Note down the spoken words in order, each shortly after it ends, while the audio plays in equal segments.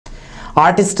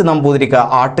Artist നമ്പൂതിരിക്ക്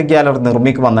art gallery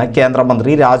നിർമ്മിക്കുമെന്ന്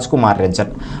കേന്ദ്രമന്ത്രി Rajkumar Ranjan.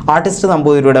 Artist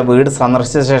നമ്പൂതിരിയുടെ വീട്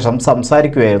സന്ദർശിച്ച ശേഷം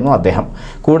സംസാരിക്കുകയായിരുന്നു അദ്ദേഹം.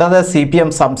 കൂടാതെ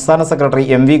CPM സംസ്ഥാന secretary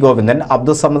MV Govindan,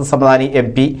 Abdussamad Samadani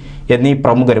MP എന്നീ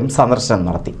പ്രമുഖരും സന്ദർശനം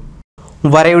നടത്തി.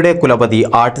 വരയുടെ കുലപതി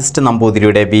ആർട്ടിസ്റ്റ്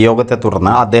നമ്പൂതിരിയുടെ വിയോഗത്തെ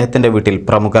തുടർന്ന് അദ്ദേഹത്തിന്റെ വീട്ടിൽ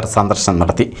പ്രമുഖർ സന്ദർശനം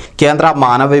നടത്തി. കേന്ദ്ര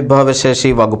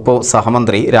മാനവവിഭവശേഷി വകുപ്പ്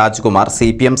സഹമന്ത്രി രാജ്കുമാർ,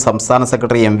 CPM സംസ്ഥാന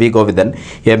secretary MV Govindan,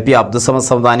 MP Abdussamad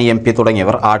Samadani MP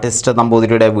തുടങ്ങിയവർ ആർട്ടിസ്റ്റ്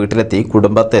നമ്പൂതിരിയുടെ വീട്ടിലെത്തി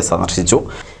കുടുംബത്തെ സന്ദർശിച്ചു.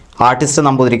 ആർട്ടിസ്റ്റ്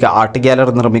നമ്പൂതിരിക്ക് ആർട്ട്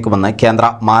ഗ്യാലറി നിർമ്മിക്കുമെന്ന് കേന്ദ്ര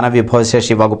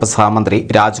മാനവവിഭവശേഷി വകുപ്പ് സഹമന്ത്രി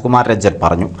രാജ്കുമാർ രഞ്ജൻ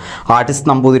പറഞ്ഞു. ആർട്ടിസ്റ്റ്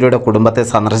നമ്പൂതിരിയുടെ കുടുംബത്തെ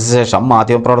സന്ദർശിച്ച ശേഷം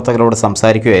മാധ്യമപ്രവർത്തകരോട്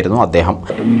സംസാരിക്കുകയായിരുന്നു അദ്ദേഹം.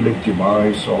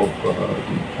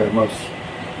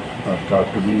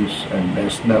 Cartoonists and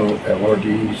national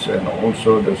awardees and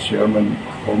also the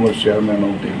former chairman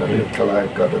of the Lalit Kala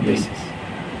Academy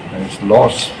is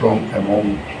lost from among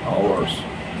ours,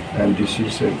 and this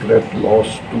is a great loss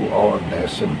to our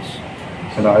nations.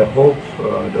 And I hope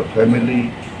the family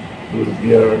will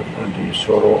bear the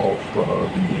sorrow of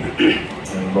the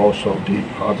loss of the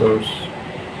fathers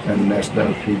and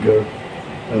national figure,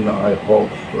 and I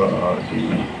hope the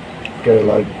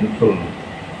Kerala people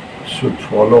should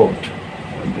follow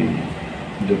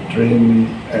the dream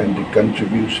and the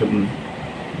contribution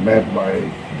made by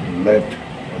the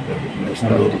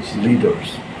national leaders,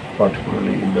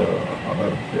 particularly in the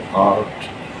art,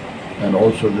 and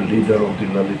also the leader of the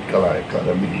Lalit Kala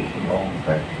Academy long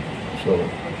back. So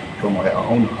from my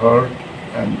own heart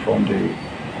and from the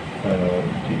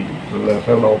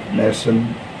level of nation,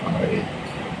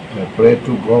 I pray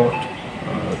to God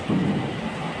to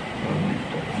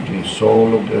the soul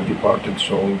of the departed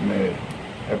soul may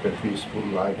have a peaceful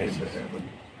life in the heaven.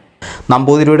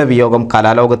 നമ്പൂതിരിയുടെ വിയോഗം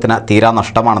കലാലോകത്തിന് തീരാ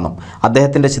നഷ്ടമാണെന്നും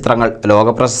അദ്ദേഹത്തിന്റെ ചിത്രങ്ങൾ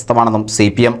ലോകപ്രശസ്തമാണെന്നും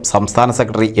CPM സംസ്ഥാന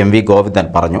secretary MV Govindan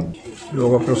പറഞ്ഞു.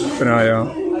 ലോകപ്രശസ്തനായ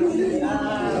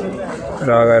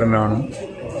കലാകാരനാണ്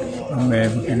നമ്മെ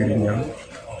വിട്ടുപിരിഞ്ഞ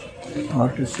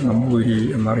artist Namboothiri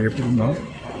എന്നറിയപ്പെടുന്ന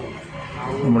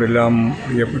നമ്മുടെല്ലാം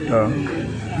പ്രിയപ്പെട്ട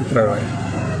ചിത്രകാരൻ.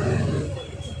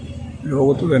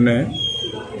 ലോകത്തു തന്നെ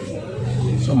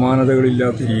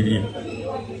സമാനതകളില്ലാത്ത രീതിയിൽ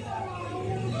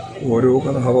ഓരോ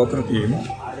കഥാപാത്രത്തെയും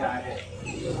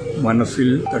മനസ്സിൽ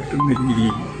തട്ടുന്ന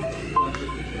രീതിയിൽ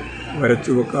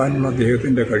വരച്ചു വെക്കാനുള്ള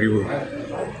അദ്ദേഹത്തിൻ്റെ കഴിവ്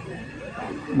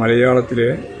മലയാളത്തിലെ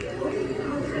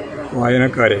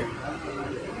വായനക്കാരെ,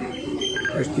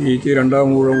 പ്രത്യേകിച്ച്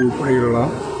രണ്ടാം ഊഴം ഉൾപ്പെടെയുള്ള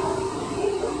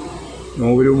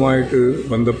നോവലുമായിട്ട്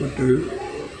ബന്ധപ്പെട്ട്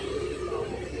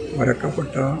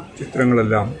വരക്കപ്പെട്ട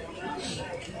ചിത്രങ്ങളെല്ലാം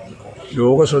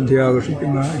ലോകശ്രദ്ധ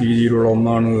ആകർഷിക്കുന്ന രീതിയിലുള്ള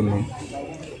ഒന്നാണ് എന്നും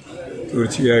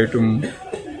തീർച്ചയായിട്ടും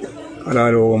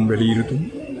കലാലോകം വിലയിരുത്തും.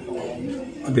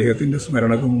 അദ്ദേഹത്തിൻ്റെ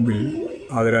സ്മരണയ്ക്ക് മുമ്പിൽ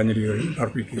ആദരാഞ്ജലികൾ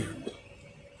അർപ്പിക്കുകയാണ്.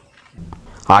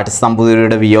 ആർട്ടിസ്റ്റ്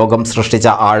നമ്പൂതിരിയുടെ വിയോഗം സൃഷ്ടിച്ച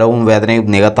ആഴവും വേദനയും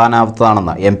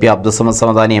നികത്താനാവാത്തതാണെന്ന് MP അബ്ദുസമദ്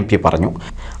സമദാനി MP പറഞ്ഞു.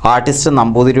 ആർട്ടിസ്റ്റ്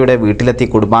നമ്പൂതിരിയുടെ വീട്ടിലെത്തി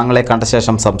കുടുംബാംഗങ്ങളെ കണ്ട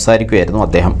ശേഷം സംസാരിക്കുകയായിരുന്നു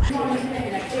അദ്ദേഹം.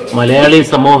 മലയാളി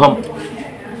സമൂഹം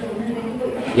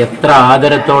എത്ര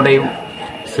ആദരത്തോടെയും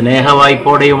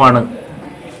സ്നേഹവായ്പോടെയുമാണ്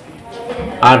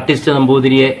ആർട്ടിസ്റ്റ്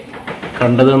നമ്പൂതിരിയെ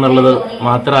കണ്ടതെന്നുള്ളത്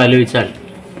മാത്രം ആലോചിച്ചാൽ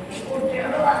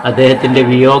അദ്ദേഹത്തിൻ്റെ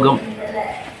വിയോഗം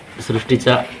സൃഷ്ടിച്ച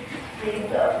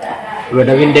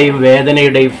വിടവിൻ്റെയും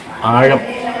വേദനയുടെയും ആഴം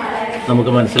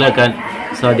നമുക്ക് മനസ്സിലാക്കാൻ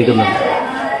സാധിക്കുന്നുണ്ട്.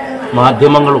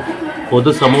 മാധ്യമങ്ങളും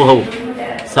പൊതുസമൂഹവും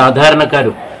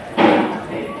സാധാരണക്കാരും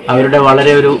അവരുടെ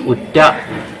വളരെ ഒരു ഉറ്റ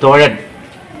തോഴൻ,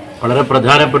 വളരെ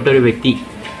പ്രധാനപ്പെട്ട ഒരു വ്യക്തി,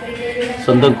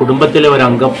 സ്വന്തം കുടുംബത്തിലെ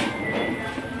ഒരംഗം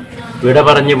വിട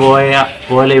പറഞ്ഞു പോയ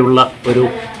പോലെയുള്ള ഒരു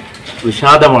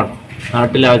വിഷാദമാണ്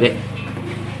നാട്ടിലാകെ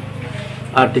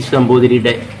ആർട്ടിസ്റ്റ്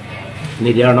നമ്പൂതിരിയുടെ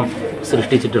നിര്യാണം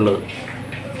സൃഷ്ടിച്ചിട്ടുള്ളത്.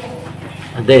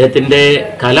 അദ്ദേഹത്തിൻ്റെ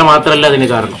കല മാത്രമല്ല അതിന്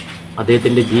കാരണം,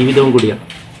 അദ്ദേഹത്തിൻ്റെ ജീവിതവും കൂടിയാണ്.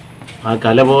 ആ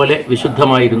കല പോലെ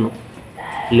വിശുദ്ധമായിരുന്നു,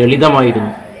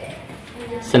 ലളിതമായിരുന്നു,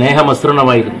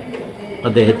 സ്നേഹമസൃണമായിരുന്നു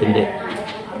അദ്ദേഹത്തിൻ്റെ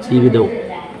ജീവിതവും.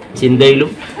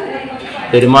 ചിന്തയിലും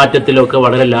പെരുമാറ്റത്തിലൊക്കെ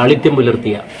വളരെ ലാളിത്യം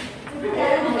പുലർത്തിയ,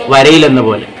 വരയിലെന്ന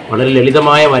പോലെ വളരെ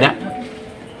ലളിതമായ വര,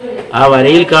 ആ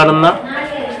വരയിൽ കാണുന്ന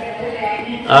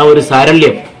ആ ഒരു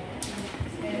സാരല്യം,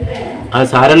 ആ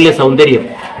സാരല്യ സൗന്ദര്യം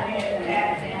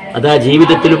അത് ആ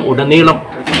ജീവിതത്തിലും ഉടനീളം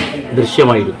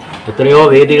ദൃശ്യമായിരുന്നു. എത്രയോ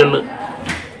വേദികളിൽ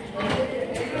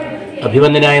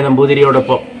അഭിമന്യനായ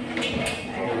നമ്പൂതിരിയോടൊപ്പം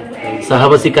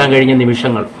സഹവസിക്കാൻ കഴിഞ്ഞ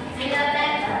നിമിഷങ്ങൾ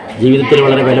ജീവിതത്തിൽ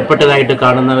വളരെ വിലപ്പെട്ടതായിട്ട്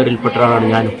കാണുന്നവരിൽപ്പെട്ട ആളാണ്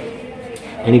ഞാനും.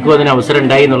 എനിക്കും അതിന് അവസരം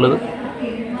ഉണ്ടായി എന്നുള്ളത്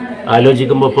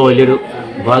ആലോചിക്കുമ്പോൾ ഇപ്പോൾ വലിയൊരു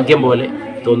ഭാഗ്യം പോലെ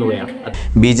തോന്നുകയാണ്.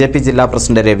 BJP ജില്ലാ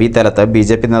പ്രസിഡന്റ് രവി തലത്ത്,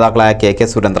 BJP നേതാക്കളായ KK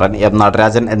സുരേന്ദ്രൻ, M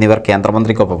നടരാജൻ എന്നിവർ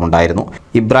കേന്ദ്രമന്ത്രിക്കൊപ്പമുണ്ടായിരുന്നു.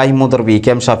 ഇബ്രാഹിം മുദർ, VK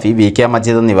ഷഫി, VK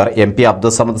മജീദ് എന്നിവർ MP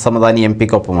Abdussamad Samadani MP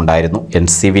ക്കൊപ്പമുണ്ടായിരുന്നു.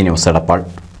 NCV news Edappal.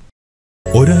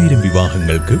 1000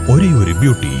 വിവാഹങ്ങൾക്ക് ഒരേ ഒരു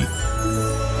beauty.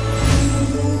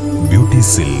 Beauty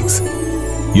silks,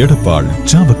 Edappal,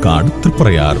 Chavakkad,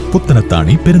 Triprayar,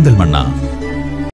 Puthanathani, Perinthalmanna.